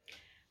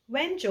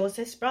When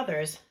Joseph's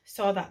brothers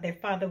saw that their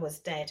father was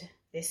dead,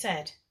 they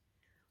said,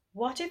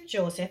 "What if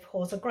Joseph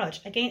holds a grudge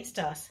against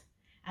us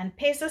and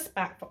pays us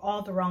back for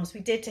all the wrongs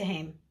we did to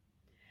him?"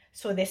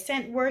 So they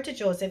sent word to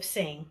Joseph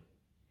saying,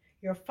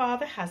 "Your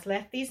father has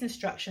left these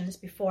instructions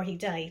before he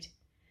died.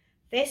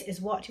 This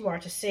is what you are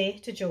to say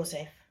to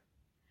Joseph: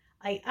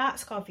 I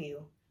ask of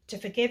you to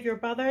forgive your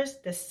brothers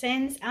the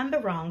sins and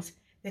the wrongs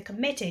they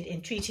committed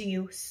in treating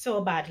you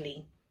so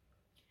badly.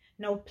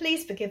 Now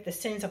please forgive the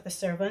sins of the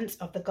servants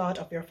of the God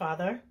of your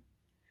father."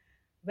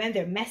 When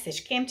their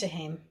message came to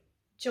him,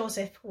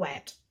 Joseph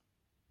wept.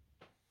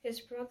 His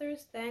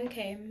brothers then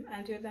came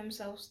and threw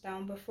themselves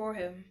down before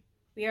him.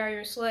 "We are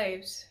your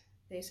slaves,"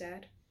 they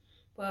said.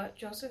 But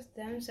Joseph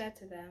then said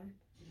to them,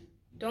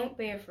 "Don't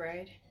be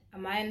afraid.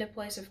 Am I in the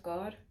place of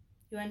God?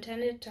 You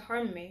intended to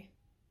harm me,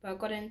 but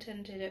God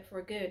intended it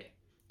for good,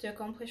 to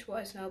accomplish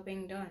what is now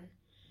being done,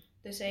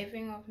 the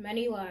saving of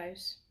many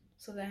lives.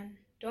 So then,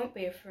 don't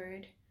be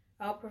afraid.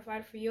 I'll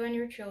provide for you and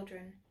your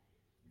children."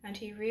 And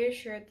he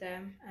reassured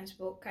them and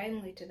spoke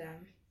kindly to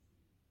them.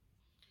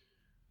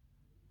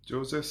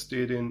 Joseph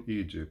stayed in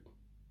Egypt,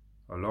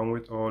 along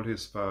with all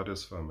his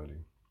father's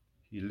family.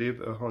 He lived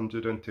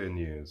 110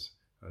 years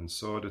and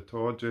saw the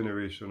third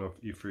generation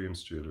of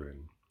Ephraim's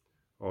children.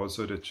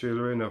 Also the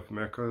children of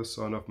Machir,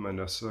 son of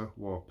Manasseh,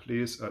 were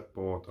placed at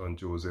birth on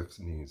Joseph's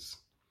knees.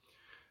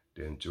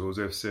 Then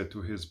Joseph said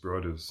to his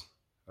brothers,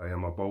 "I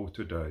am about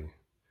to die,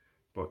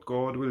 but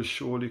God will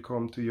surely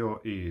come to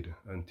your aid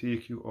and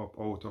take you up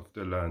out of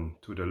the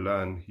land to the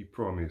land he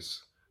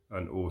promised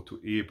and owed to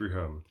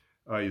Abraham,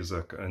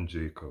 Isaac, and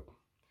Jacob."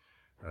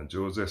 And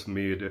Joseph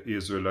made the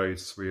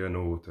Israelites swear an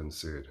oath and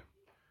said,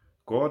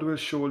 "God will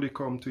surely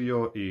come to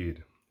your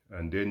aid,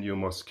 and then you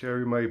must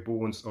carry my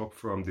bones up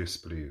from this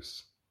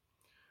place."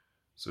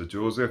 So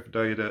Joseph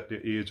died at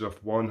the age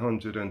of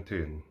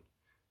 110,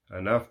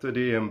 and after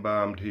they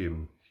embalmed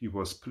him, he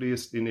was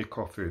placed in a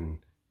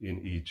coffin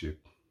in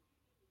Egypt.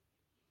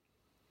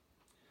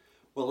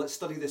 Well, let's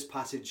study this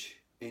passage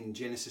in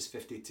Genesis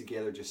 50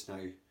 together just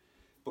now.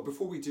 But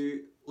before we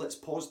do, let's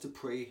pause to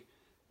pray,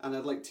 and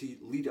I'd like to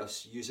lead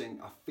us using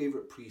a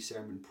favourite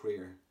pre-sermon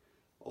prayer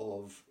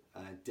of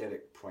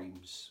Derek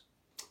Prime's.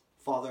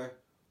 Father,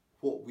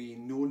 what we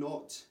know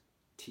not,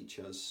 teach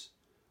us.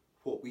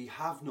 What we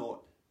have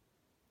not,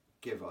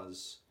 give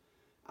us.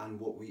 And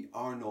what we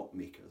are not,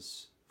 make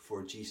us.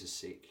 For Jesus'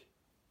 sake.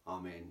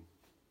 Amen.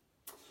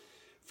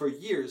 For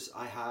years,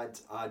 I had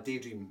a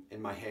daydream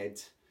in my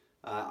head.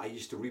 I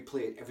used to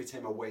replay it every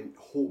time I went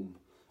home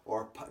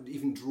or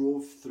even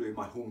drove through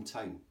my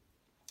hometown.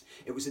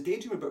 It was a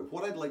daydream about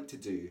what I'd like to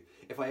do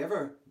if I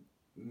ever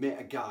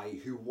met a guy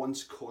who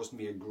once caused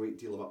me a great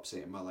deal of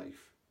upset in my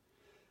life.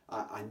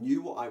 I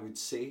knew what I would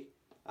say.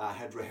 I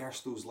had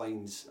rehearsed those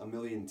lines a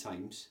million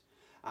times,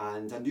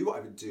 and I knew what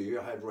I would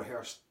do. I had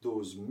rehearsed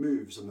those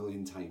moves a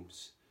million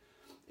times.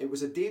 It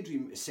was a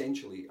daydream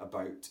essentially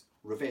about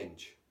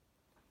revenge.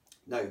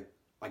 Now,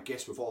 I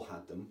guess we've all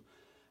had them.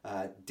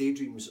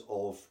 Daydreams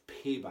of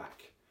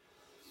payback.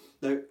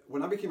 Now,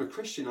 when I became a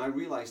Christian, I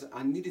realised that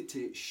I needed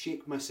to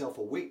shake myself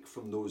awake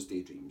from those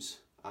daydreams.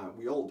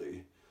 We all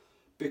do.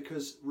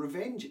 Because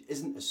revenge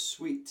isn't as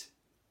sweet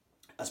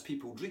as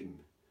people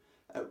dream.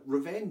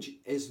 Revenge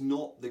is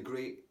not the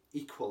great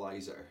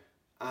equaliser.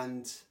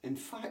 And in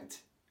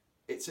fact,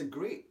 it's a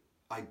great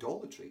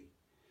idolatry.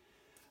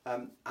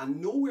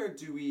 And nowhere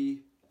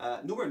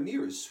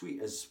near as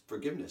sweet as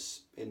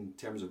forgiveness in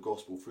terms of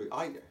gospel fruit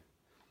either.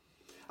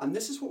 And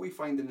this is what we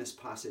find in this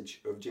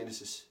passage of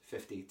Genesis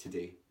 50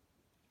 today.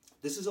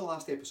 This is the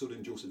last episode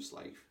in Joseph's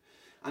life,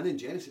 and in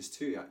Genesis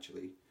 2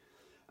 actually.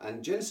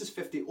 And Genesis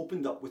 50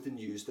 opened up with the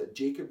news that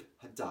Jacob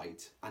had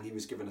died and he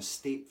was given a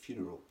state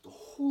funeral. The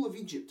whole of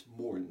Egypt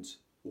mourned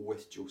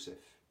with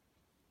Joseph.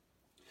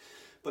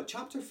 But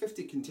chapter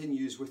 50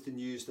 continues with the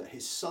news that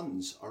his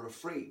sons are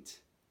afraid.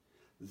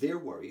 They're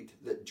worried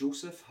that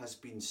Joseph has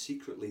been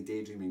secretly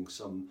daydreaming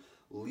some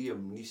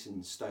Liam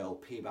Neeson style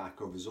payback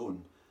of his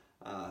own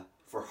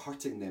for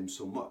hurting them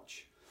so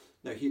much.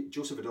 Now,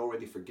 Joseph had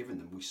already forgiven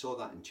them. We saw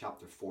that in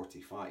chapter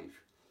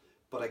 45.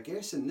 But I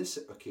guess in this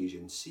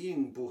occasion,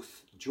 seeing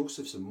both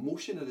Joseph's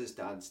emotion at his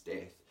dad's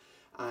death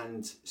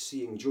and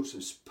seeing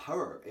Joseph's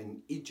power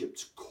in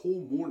Egypt's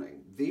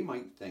co-mourning, they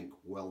might think,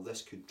 well,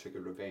 this could trigger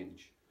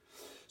revenge.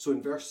 So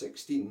in verse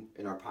 16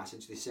 in our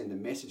passage, they send a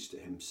message to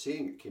him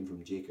saying it came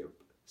from Jacob,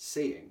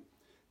 saying,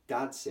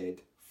 "Dad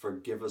said,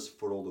 forgive us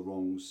for all the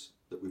wrongs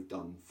that we've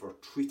done, for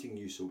treating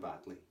you so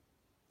badly."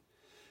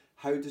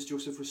 How does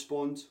Joseph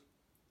respond?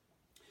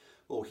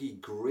 Well, he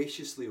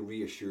graciously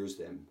reassures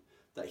them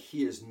that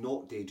he is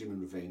not daydreaming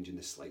revenge in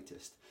the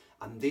slightest,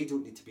 and they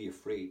don't need to be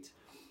afraid.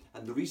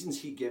 And the reasons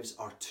he gives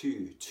are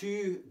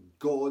two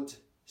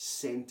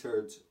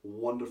God-centered,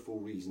 wonderful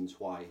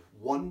reasons why.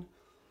 One,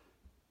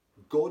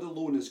 God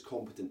alone is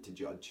competent to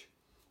judge,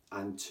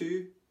 and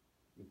two,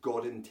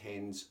 God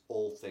intends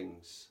all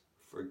things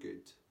for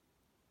good.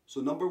 So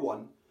number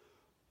one,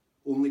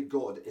 only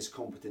God is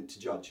competent to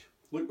judge.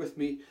 Look with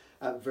me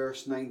at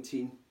verse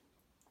 19.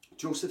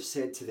 Joseph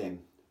said to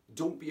them,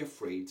 "Don't be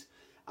afraid.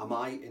 Am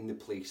I in the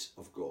place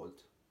of God?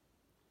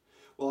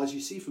 Well, as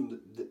you see from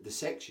the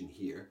section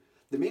here,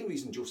 the main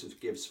reason Joseph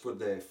gives for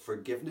the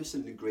forgiveness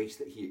and the grace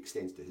that he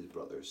extends to his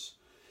brothers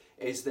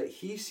is that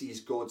he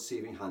sees God's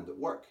saving hand at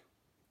work.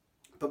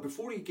 But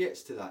before he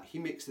gets to that, he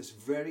makes this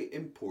very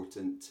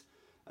important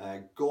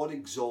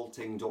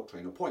God-exalting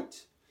doctrinal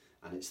point.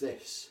 And it's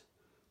this: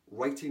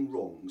 righting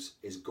wrongs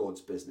is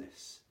God's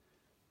business.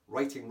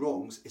 Righting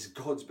wrongs is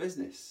God's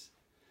business.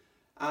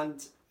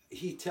 And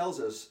he tells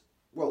us,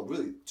 well,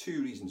 really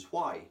two reasons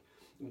why.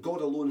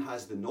 God alone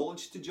has the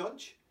knowledge to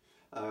judge.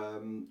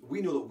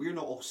 We know that we're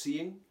not all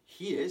seeing.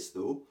 He is,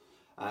 though.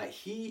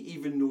 He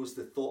even knows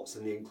the thoughts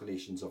and the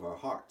inclinations of our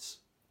hearts.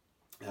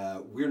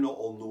 We're not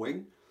all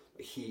knowing.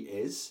 He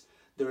is.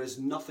 There is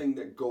nothing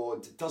that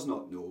God does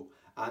not know,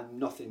 and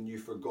nothing new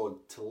for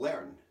God to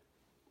learn.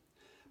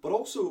 But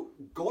also,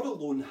 God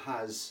alone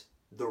has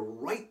the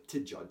right to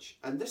judge.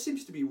 And this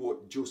seems to be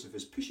what Joseph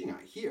is pushing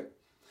at here.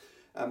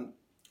 And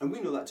we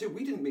know that too.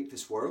 We didn't make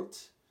this world.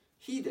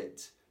 He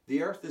did.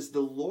 The earth is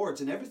the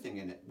Lord's and everything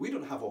in it. We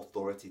don't have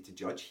authority to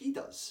judge. He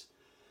does.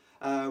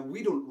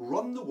 We don't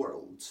run the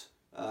world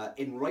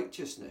in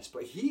righteousness,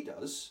 but he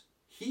does.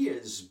 He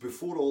is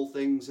before all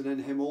things, and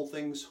in him all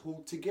things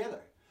hold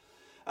together.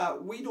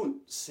 We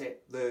don't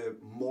set the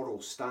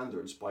moral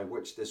standards by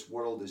which this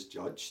world is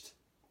judged.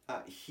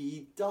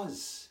 He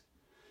does.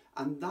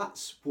 And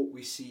that's what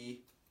we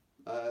see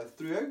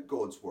throughout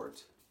God's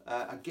word.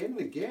 Again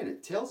and again,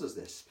 it tells us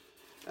this.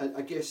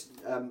 I guess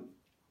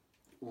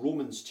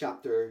Romans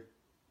chapter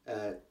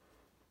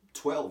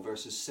 12,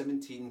 verses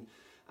 17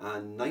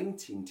 and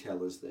 19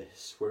 tell us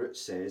this, where it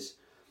says,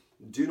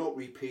 "Do not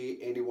repay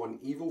anyone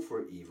evil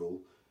for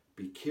evil.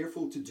 Be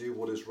careful to do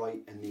what is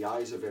right in the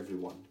eyes of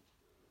everyone.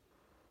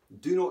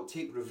 Do not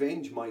take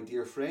revenge, my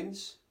dear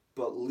friends,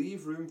 but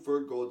leave room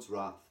for God's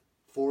wrath.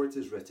 For it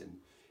is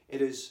written,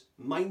 'It is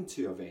mine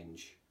to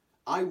avenge.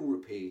 I will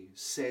repay,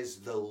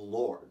 says the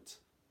Lord.'"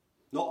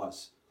 Not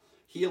us.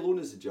 He alone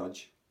is the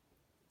judge.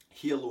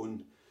 He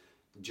alone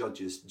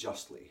judges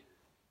justly.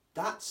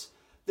 That's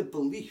the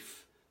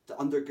belief that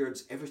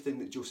undergirds everything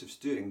that Joseph's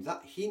doing.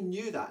 That he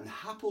knew that and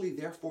happily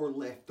therefore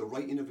left the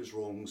righting of his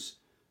wrongs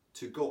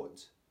to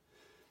God.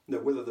 Now,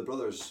 whether the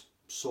brothers'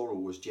 sorrow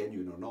was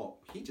genuine or not,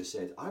 he just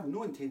said, "I have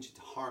no intention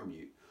to harm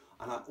you,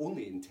 and I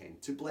only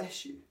intend to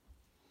bless you."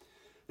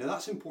 Now,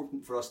 that's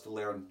important for us to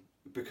learn,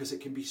 because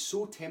it can be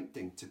so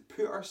tempting to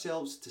put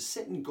ourselves to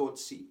sit in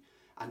God's seat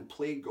and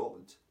play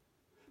God.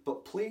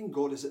 But playing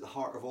God is at the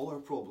heart of all our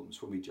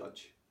problems when we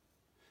judge.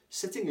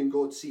 Sitting in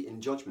God's seat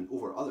in judgment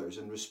over others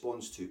in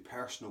response to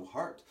personal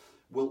hurt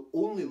will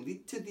only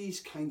lead to these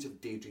kinds of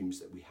daydreams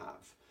that we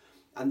have,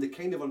 and the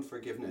kind of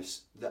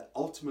unforgiveness that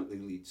ultimately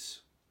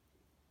leads,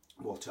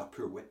 well, to a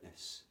poor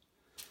witness.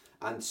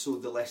 And so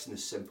the lesson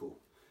is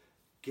simple.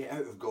 Get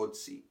out of God's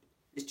seat.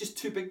 It's just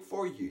too big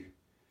for you.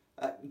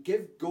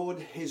 Give God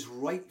his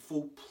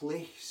rightful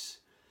place.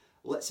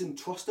 Let's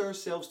entrust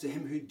ourselves to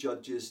him who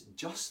judges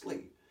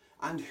justly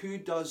and who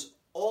does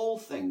all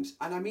things,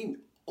 and I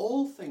mean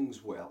all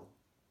things, well.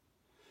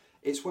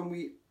 It's when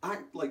we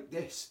act like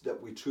this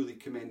that we truly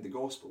commend the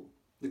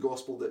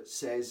gospel that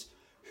says,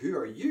 "Who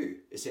are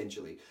you?"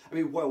 essentially. I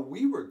mean, while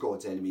we were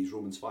God's enemies,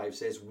 Romans 5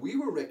 says, we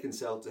were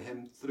reconciled to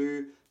him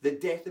through the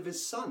death of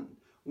his son.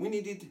 We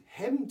needed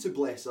him to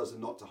bless us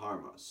and not to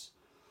harm us.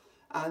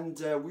 And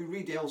we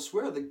read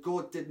elsewhere that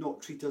God did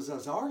not treat us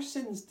as our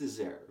sins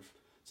deserve.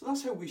 So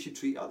that's how we should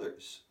treat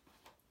others.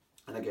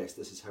 And I guess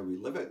this is how we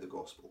live out the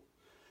gospel.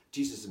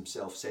 Jesus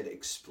himself said it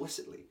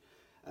explicitly.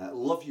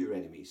 Love your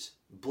enemies,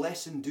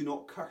 bless and do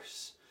not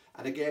curse.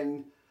 And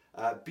again,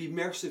 be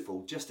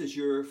merciful, just as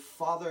your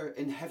Father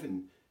in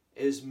heaven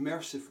is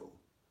merciful.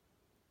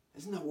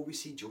 Isn't that what we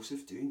see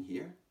Joseph doing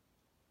here?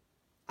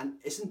 And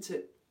isn't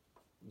it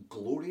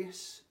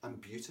glorious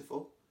and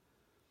beautiful?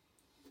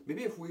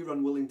 Maybe if we were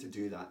unwilling to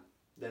do that,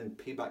 then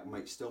payback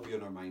might still be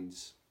on our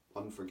minds,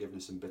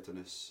 unforgiveness and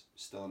bitterness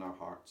still in our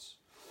hearts.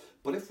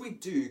 But if we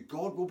do,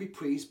 God will be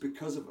praised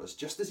because of us,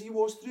 just as he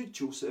was through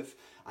Joseph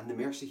and the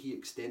mercy he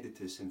extended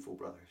to his sinful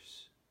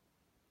brothers.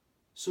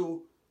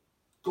 So,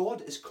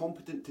 God is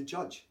competent to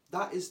judge.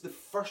 That is the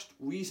first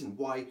reason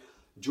why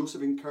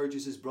Joseph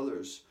encourages his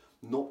brothers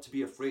not to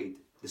be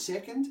afraid. The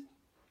second,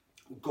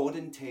 God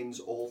intends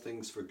all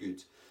things for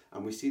good.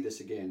 And we see this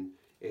again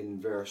in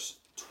verse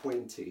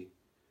 20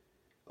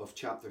 of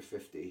chapter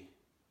 50.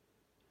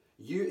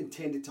 You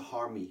intended to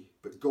harm me,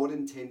 but God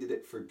intended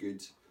it for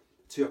good,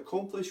 to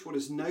accomplish what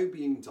is now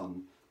being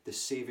done, the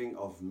saving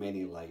of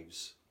many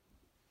lives.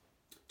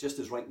 Just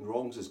as righting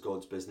wrongs is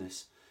God's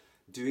business,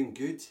 doing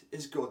good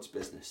is God's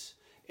business.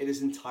 It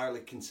is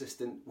entirely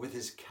consistent with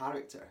his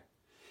character.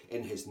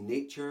 In his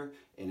nature,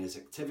 in his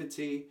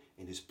activity,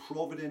 in his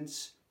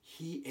providence,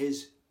 he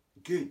is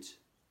good,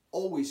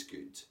 always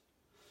good.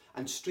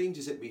 And strange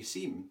as it may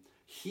seem,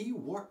 he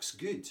works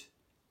good,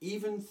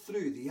 even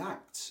through the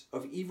acts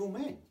of evil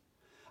men.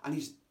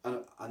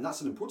 And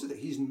that's an important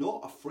thing. He's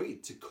not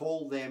afraid to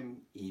call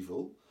them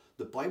evil.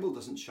 The Bible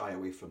doesn't shy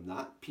away from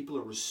that. People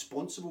are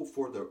responsible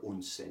for their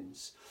own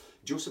sins.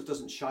 Joseph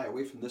doesn't shy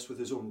away from this with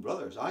his own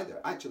brothers either.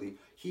 Actually,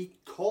 he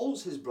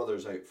calls his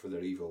brothers out for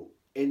their evil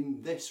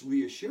in this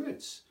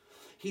reassurance.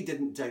 He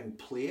didn't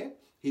downplay it.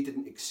 He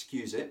didn't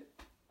excuse it.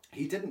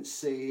 He didn't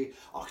say,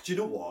 oh, do you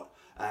know what?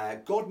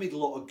 God made a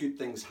lot of good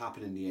things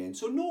happen in the end,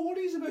 so no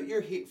worries about your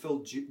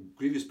hate-filled,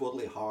 grievous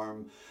bodily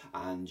harm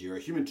and your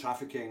human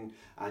trafficking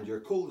and your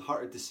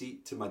cold-hearted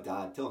deceit to my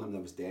dad, telling him that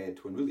I was dead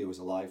when really I was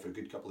alive for a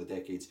good couple of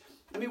decades.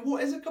 I mean,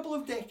 what is a couple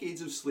of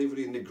decades of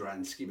slavery in the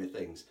grand scheme of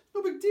things?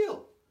 No big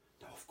deal.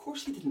 No, of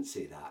course he didn't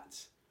say that.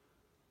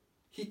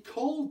 He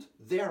called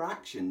their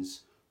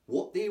actions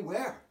what they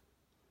were.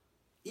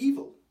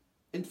 Evil.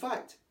 In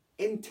fact,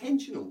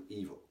 intentional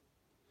evil.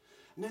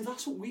 Now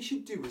that's what we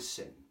should do with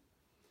sin.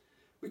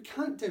 We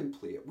can't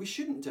downplay it. We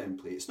shouldn't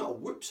downplay it. It's not a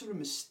whoops or a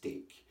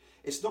mistake.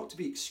 It's not to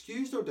be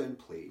excused or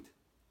downplayed.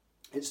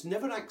 It's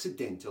never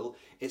accidental.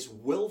 It's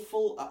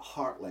willful at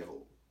heart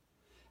level.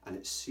 And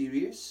it's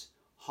serious,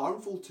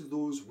 harmful to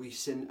those we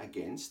sin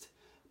against,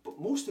 but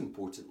most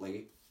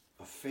importantly,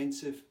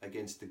 offensive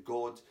against the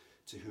God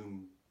to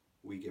whom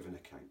we give an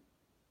account.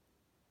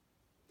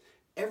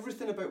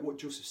 Everything about what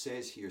Joseph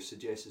says here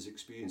suggests his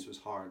experience was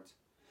hard,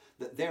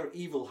 that their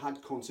evil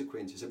had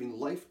consequences. I mean,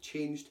 life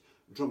changed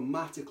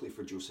dramatically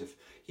for Joseph.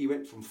 He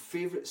went from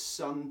favourite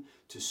son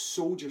to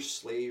soldier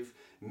slave,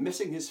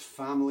 missing his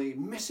family,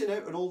 missing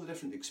out on all the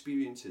different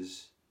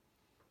experiences.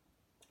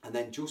 And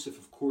then Joseph,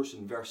 of course,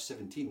 in verse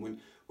 17,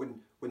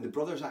 when the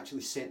brothers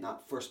actually sent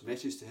that first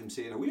message to him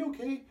saying, are we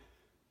okay?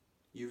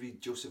 You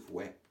read, Joseph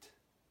wept.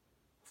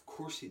 Of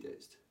course he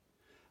did.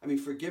 I mean,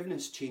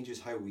 forgiveness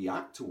changes how we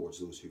act towards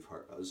those who've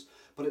hurt us,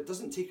 but it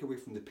doesn't take away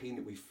from the pain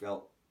that we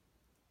felt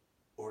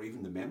or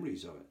even the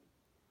memories of it.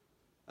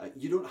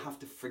 You don't have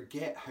to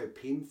forget how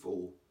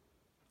painful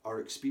our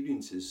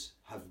experiences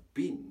have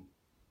been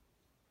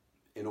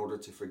in order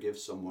to forgive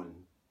someone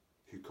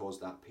who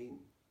caused that pain.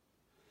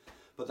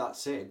 But that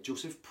said,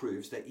 Joseph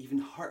proves that even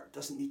hurt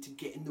doesn't need to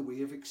get in the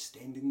way of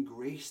extending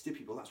grace to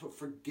people. That's what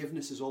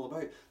forgiveness is all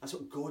about. That's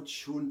what God's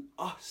shown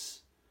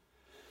us.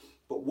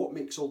 But what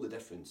makes all the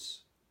difference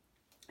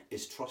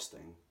is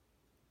trusting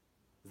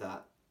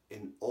that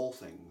in all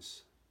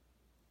things,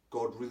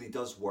 God really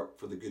does work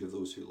for the good of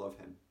those who love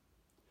him.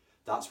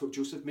 That's what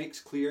Joseph makes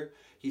clear.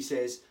 He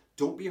says,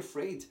 don't be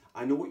afraid.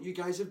 I know what you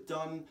guys have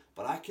done,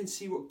 but I can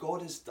see what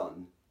God has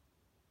done.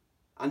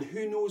 And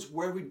who knows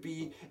where we'd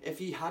be if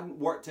he hadn't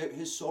worked out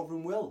his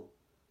sovereign will.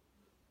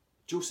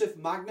 Joseph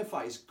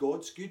magnifies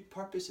God's good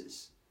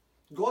purposes.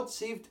 God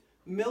saved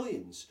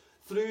millions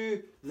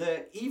through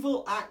the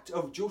evil act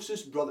of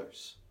Joseph's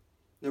brothers.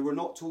 Now, we're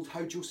not told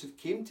how Joseph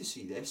came to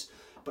see this,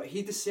 but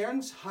he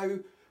discerns how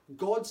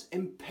God's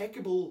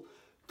impeccable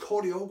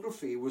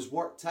choreography was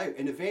worked out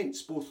in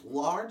events both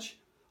large,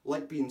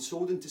 like being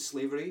sold into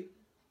slavery,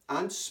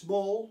 and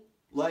small,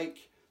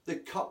 like the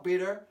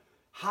cupbearer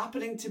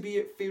happening to be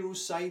at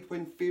Pharaoh's side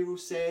when Pharaoh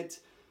said,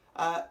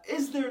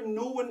 is there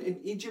no one in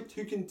Egypt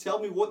who can tell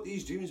me what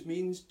these dreams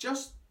mean?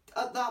 Just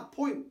at that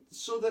point,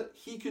 so that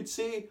he could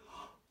say,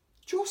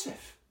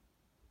 Joseph.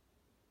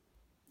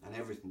 And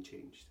everything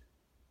changed.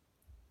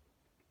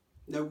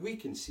 Now we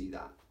can see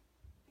that.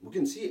 We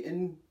can see it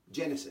in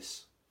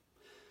Genesis.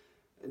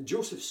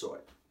 Joseph saw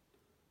it.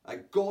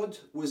 God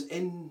was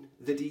in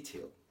the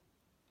detail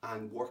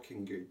and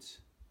working good.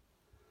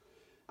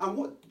 And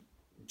what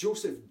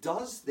Joseph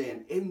does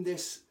then in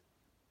this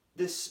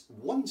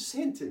one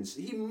sentence,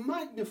 he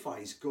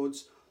magnifies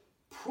God's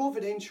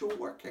providential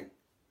working.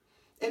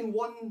 In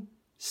one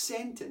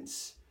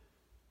sentence,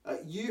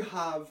 you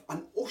have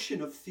an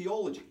ocean of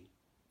theology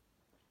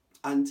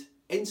and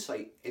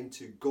insight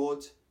into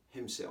God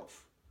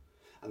himself.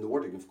 And the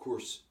wording, of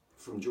course,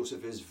 from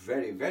Joseph is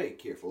very, very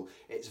careful.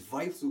 It's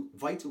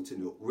vital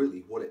to note,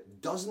 really, what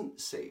it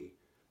doesn't say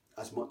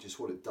as much as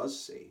what it does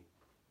say.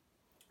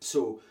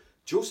 So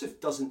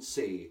Joseph doesn't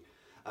say,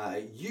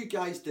 you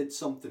guys did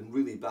something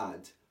really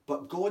bad,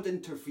 but God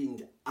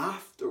intervened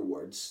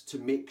afterwards to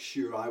make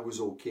sure I was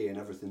okay and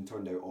everything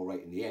turned out all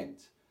right in the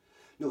end.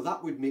 No,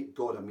 that would make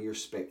God a mere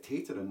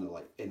spectator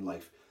in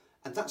life.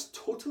 And that's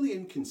totally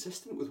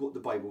inconsistent with what the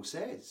Bible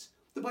says.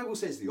 The Bible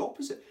says the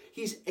opposite.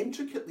 He's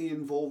intricately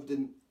involved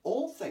in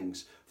all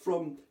things,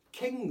 from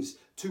kings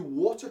to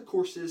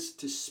watercourses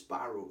to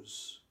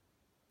sparrows.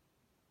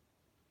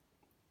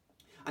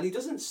 And he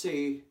doesn't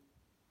say,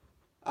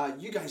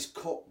 you guys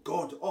caught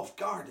God off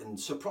guard and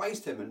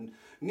surprised him and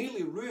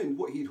nearly ruined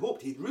what he'd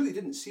hoped. He really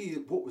didn't see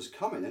what was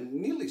coming and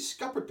nearly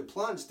scuppered the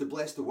plans to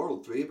bless the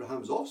world through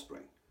Abraham's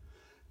offspring.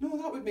 No,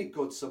 that would make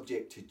God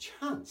subject to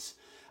chance.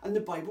 And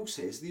the Bible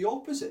says the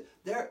opposite.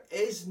 There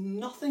is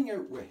nothing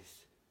out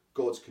with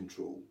God's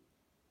control.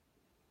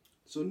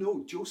 So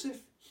no,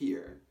 Joseph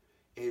here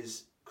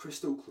is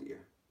crystal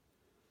clear.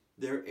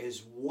 There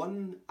is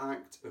one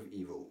act of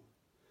evil,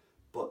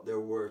 but there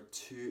were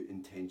two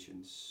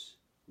intentions.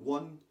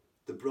 One,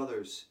 the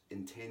brothers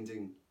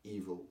intending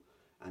evil,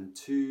 and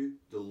two,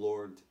 the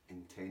Lord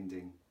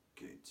intending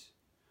good.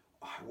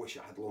 Oh, I wish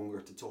I had longer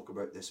to talk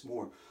about this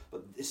more,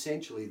 but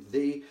essentially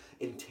they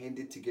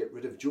intended to get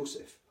rid of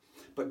Joseph.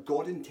 but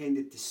God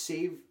intended to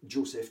save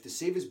Joseph, to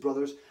save his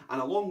brothers,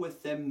 and along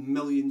with them,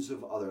 millions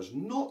of others.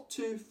 Not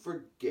to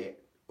forget,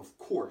 of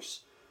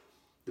course,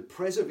 the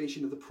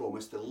preservation of the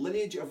promise, the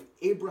lineage of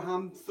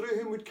Abraham, through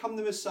whom would come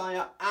the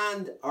Messiah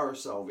and our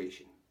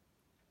salvation.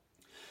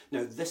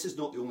 Now, this is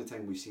not the only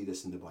time we see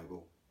this in the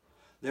Bible.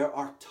 There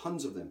are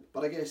tons of them,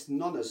 but I guess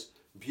none as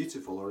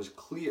beautiful or as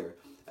clear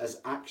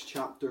as Acts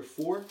chapter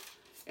 4.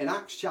 In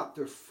Acts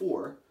chapter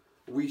 4,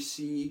 we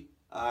see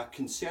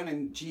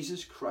concerning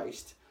Jesus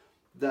Christ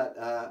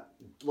that,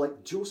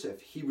 like Joseph,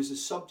 he was a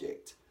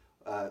subject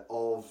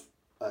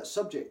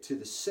to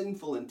the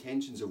sinful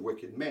intentions of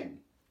wicked men.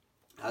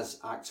 As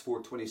Acts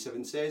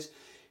 4:27 says,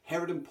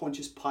 Herod and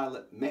Pontius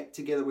Pilate met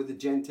together with the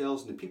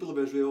Gentiles and the people of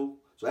Israel,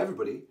 so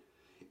everybody,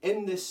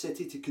 in this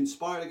city to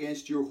conspire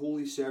against your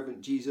holy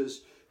servant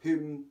Jesus,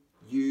 whom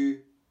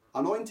you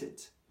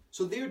anointed.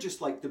 So they're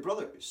just like the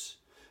brothers.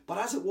 But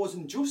as it was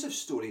in Joseph's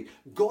story,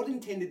 God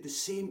intended the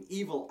same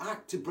evil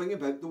act to bring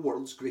about the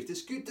world's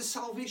greatest good, the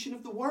salvation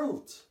of the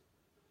world.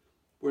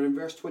 Where in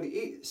verse 28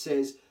 it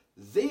says,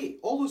 they,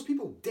 all those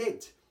people,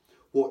 did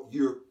what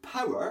your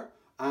power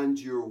and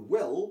your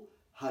will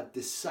had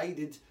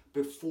decided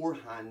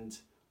beforehand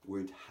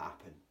would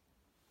happen.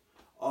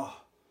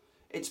 Oh,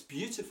 it's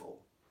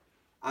beautiful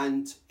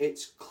and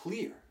it's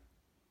clear.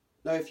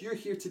 Now, if you're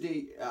here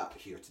today,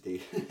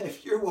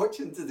 if you're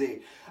watching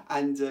today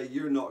and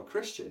you're not a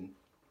Christian,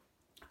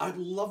 I'd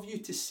love you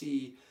to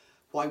see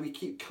why we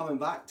keep coming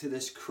back to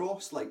this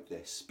cross like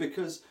this,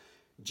 because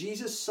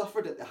Jesus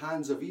suffered at the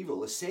hands of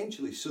evil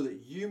essentially so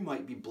that you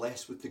might be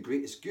blessed with the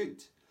greatest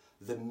good,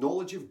 the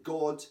knowledge of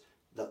God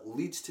that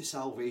leads to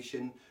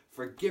salvation,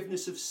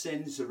 forgiveness of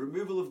sins, the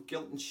removal of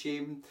guilt and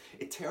shame,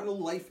 eternal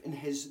life in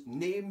his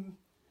name.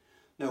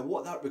 Now,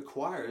 what that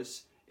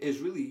requires is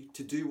really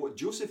to do what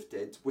Joseph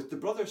did with the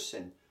brother's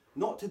sin,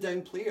 not to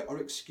downplay it or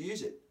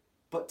excuse it,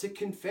 but to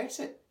confess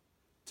it,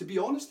 to be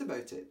honest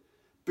about it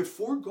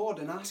before God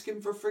and ask him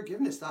for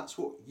forgiveness. That's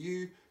what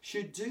you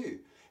should do.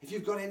 If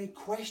you've got any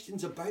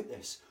questions about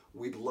this,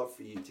 we'd love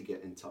for you to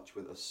get in touch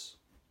with us.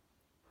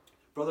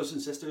 Brothers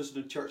and sisters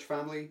in the church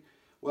family,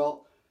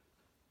 well,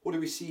 what do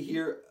we see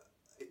here?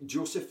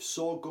 Joseph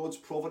saw God's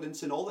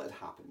providence in all that had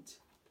happened,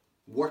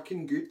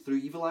 working good through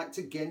evil acts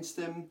against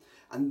him,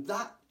 and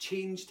that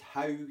changed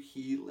how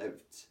he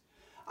lived.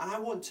 And I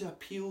want to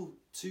appeal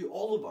to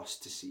all of us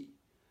to see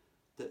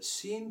that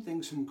seeing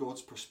things from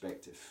God's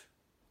perspective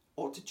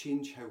ought to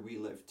change how we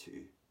live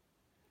too.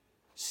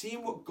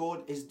 Seeing what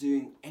God is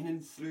doing in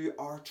and through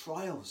our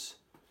trials,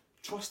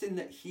 trusting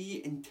that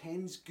he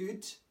intends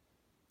good,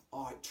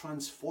 it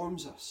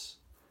transforms us.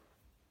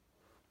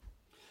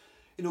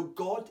 You know,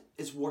 God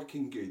is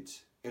working good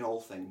in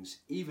all things,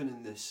 even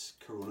in this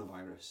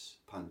coronavirus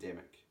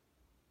pandemic.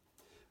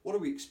 What are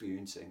we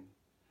experiencing?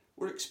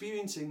 We're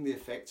experiencing the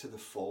effects of the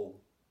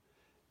fall.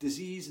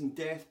 Disease and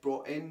death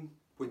brought in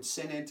when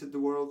sin entered the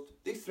world,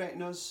 they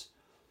threaten us.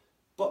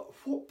 But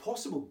what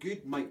possible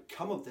good might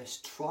come of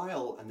this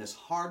trial and this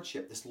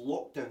hardship, this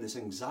lockdown, this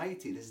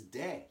anxiety, this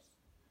death?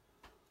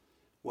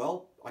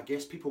 Well, I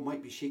guess people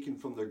might be shaken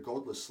from their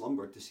godless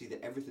slumber to see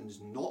that everything's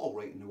not all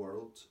right in the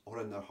world or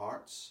in their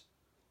hearts,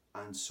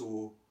 and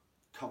so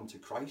come to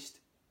Christ.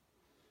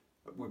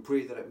 We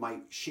pray that it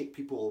might shake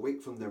people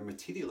awake from their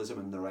materialism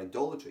and their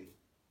idolatry.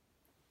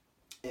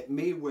 It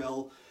may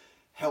well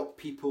help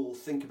people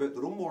think about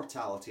their own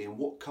mortality and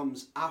what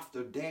comes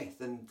after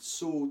death, and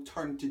so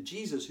turn to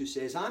Jesus, who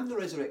says, I'm the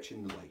resurrection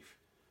and the life.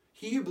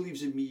 He who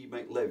believes in me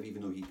might live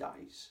even though he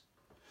dies.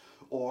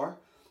 Or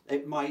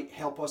it might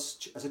help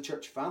us as a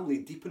church family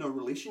deepen our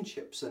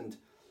relationships and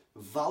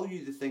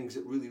value the things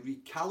that really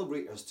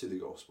recalibrate us to the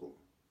gospel.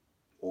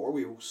 Or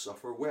we will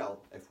suffer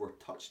well if we're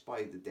touched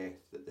by the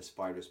death that this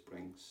virus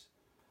brings,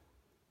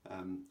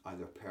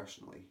 either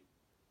personally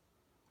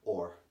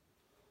or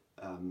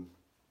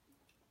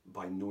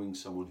by knowing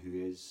someone who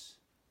is,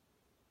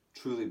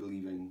 truly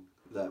believing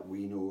that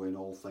we know in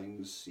all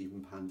things,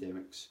 even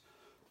pandemics,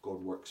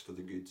 God works for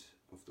the good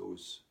of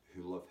those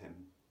who love him.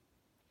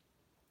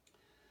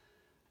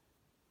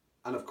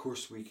 And of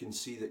course we can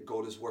see that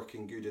God is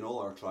working good in all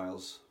our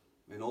trials,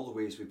 in all the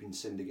ways we've been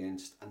sinned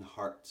against and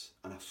hurt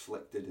and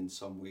afflicted in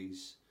some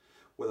ways,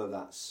 whether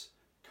that's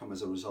come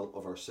as a result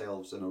of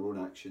ourselves and our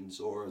own actions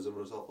or as a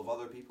result of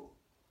other people.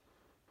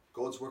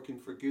 God's working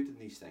for good in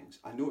these things.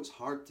 I know it's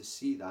hard to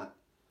see that.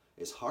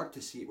 It's hard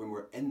to see it when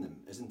we're in them,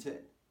 isn't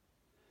it?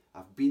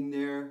 I've been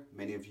there,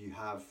 many of you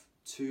have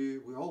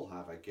too, we all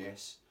have, I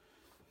guess.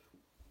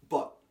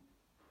 But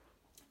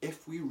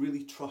if we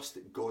really trust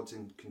that God's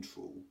in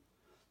control,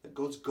 that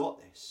God's got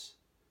this,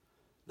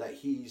 that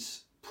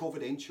he's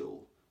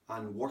providential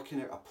and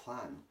working out a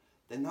plan,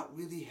 then that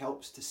really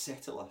helps to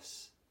settle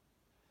us.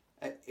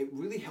 It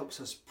really helps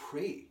us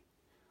pray.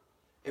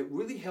 It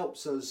really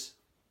helps us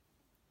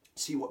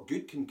see what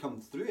good can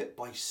come through it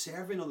by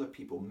serving other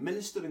people,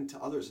 ministering to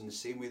others in the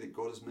same way that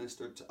God has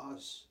ministered to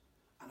us.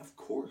 And of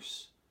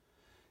course,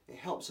 it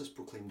helps us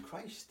proclaim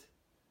Christ.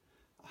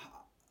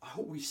 I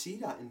hope we see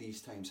that in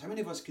these times. How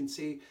many of us can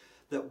say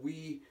that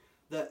we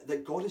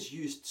that God has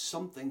used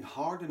something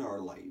hard in our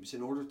lives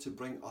in order to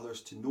bring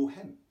others to know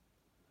him.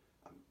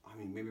 I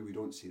mean, maybe we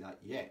don't see that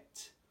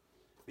yet.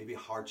 Maybe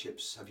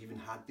hardships have even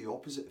had the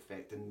opposite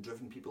effect and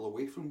driven people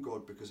away from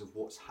God because of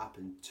what's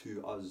happened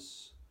to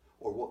us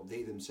or what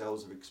they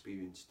themselves have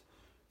experienced.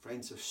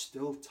 Friends, there's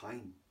still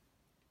time.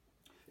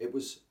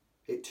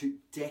 It took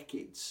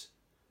decades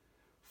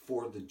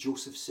for the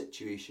Joseph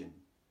situation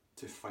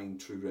to find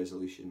true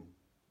resolution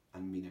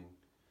and meaning.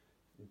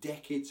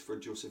 Decades for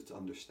Joseph to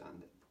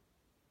understand it.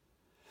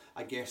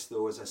 I guess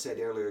though, as I said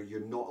earlier, you're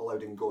not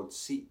allowed in God's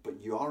seat,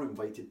 but you are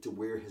invited to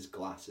wear his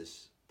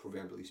glasses,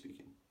 proverbially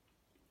speaking.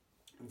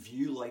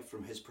 View life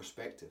from his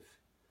perspective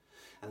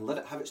and let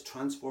it have its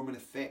transforming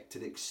effect to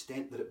the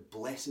extent that it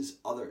blesses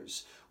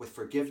others with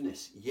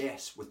forgiveness,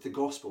 yes, with the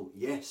gospel,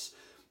 yes,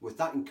 with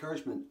that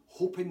encouragement,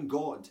 hope in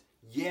God,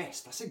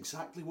 yes. That's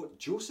exactly what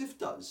Joseph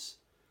does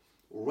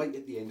right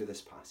at the end of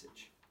this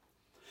passage.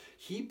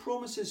 He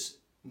promises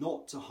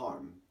not to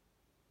harm,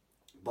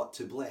 but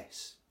to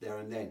bless there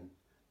and then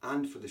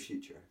and for the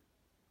future.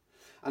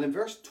 And in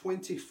verse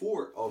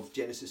 24 of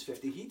Genesis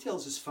 50, he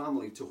tells his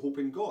family to hope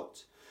in God.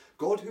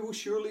 God who will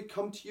surely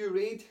come to your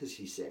aid, as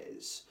he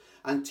says,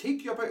 and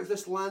take you up out of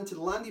this land to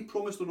the land he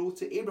promised on oath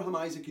to Abraham,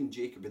 Isaac and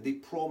Jacob. And they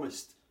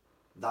promised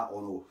that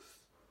on oath.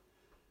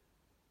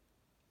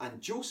 And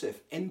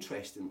Joseph,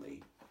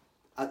 interestingly,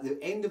 at the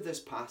end of this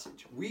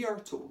passage, we are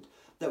told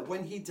that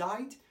when he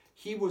died,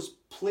 he was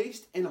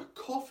placed in a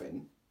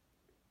coffin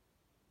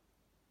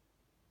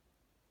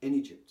in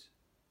Egypt.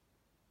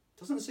 It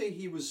doesn't say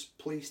he was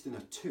placed in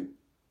a tomb.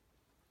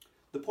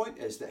 The point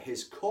is that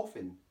his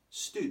coffin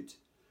stood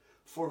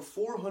for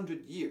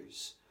 400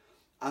 years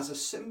as a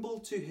symbol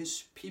to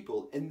his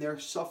people in their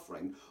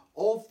suffering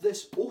of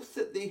this oath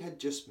that they had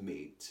just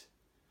made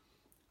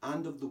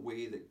and of the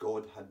way that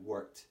God had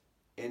worked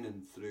in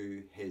and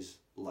through his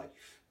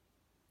life.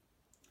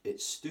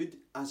 It stood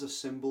as a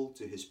symbol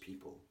to his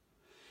people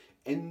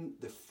in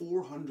the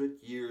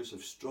 400 years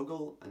of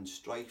struggle and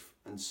strife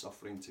and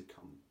suffering to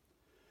come,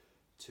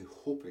 to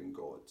hope in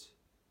God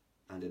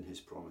and in his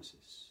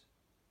promises.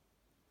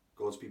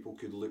 God's people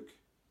could look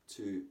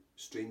to,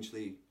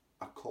 strangely,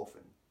 a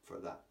coffin for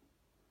that.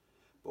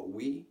 But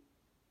we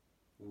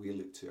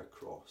look to a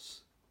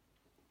cross,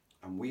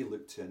 and we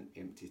look to an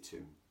empty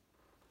tomb.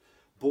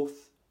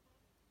 Both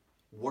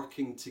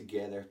working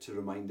together to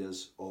remind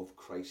us of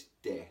Christ's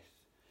death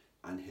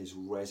and his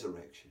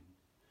resurrection,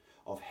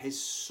 of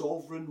his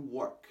sovereign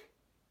work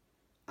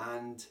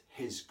and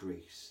his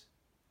grace,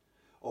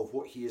 of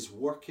what he is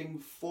working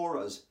for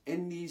us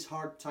in these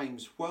hard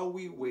times while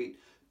we wait,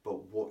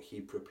 but what he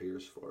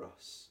prepares for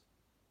us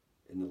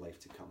in the life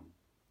to come.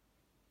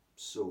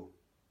 So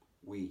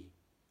we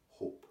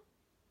hope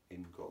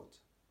in God.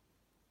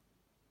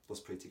 Let's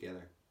pray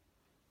together.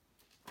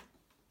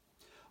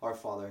 Our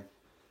Father,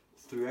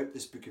 throughout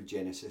this book of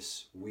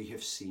Genesis, we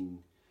have seen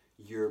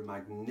your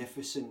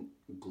magnificent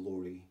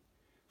glory,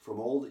 from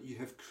all that you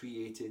have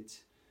created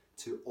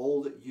to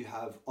all that you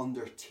have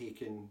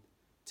undertaken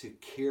to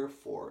care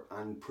for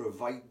and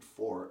provide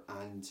for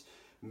and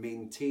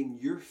maintain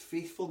your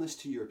faithfulness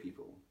to your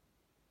people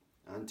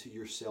and to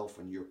yourself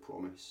and your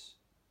promise.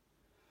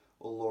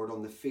 Oh Lord,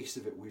 on the face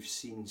of it, we've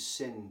seen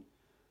sin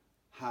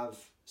have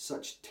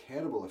such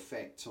terrible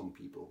effects on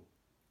people.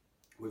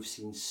 We've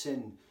seen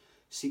sin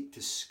seek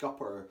to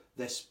scupper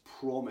this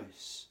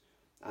promise,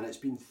 and it's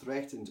been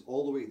threatened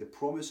all the way. The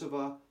promise of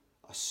a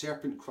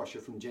serpent crusher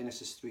from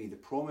Genesis 3, the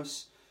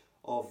promise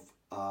of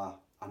a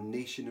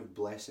nation of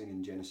blessing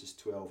in Genesis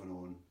 12 and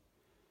on.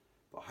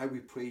 But how we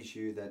praise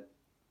you that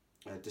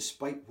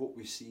despite what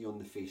we see on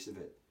the face of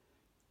it,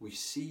 we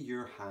see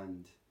your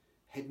hand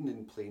hidden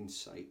in plain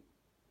sight.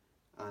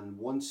 And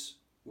once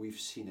we've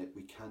seen it,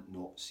 we can't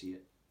not see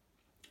it.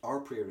 Our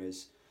prayer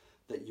is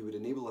that you would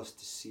enable us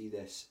to see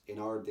this in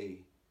our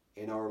day,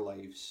 in our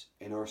lives,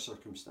 in our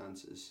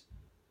circumstances,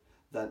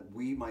 that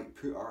we might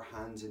put our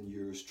hands in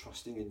yours,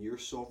 trusting in your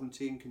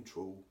sovereignty and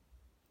control,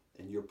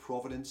 in your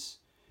providence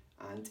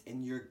and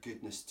in your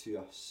goodness to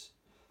us,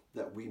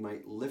 that we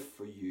might live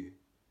for you,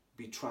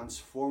 be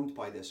transformed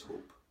by this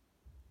hope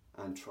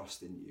and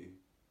trust in you.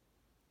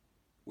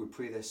 We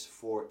pray this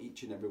for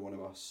each and every one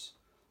of us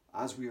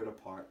as we are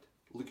apart,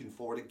 looking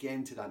forward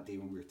again to that day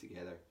when we're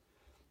together.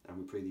 And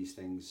we pray these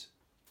things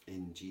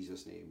in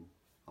Jesus' name.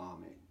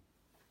 Amen.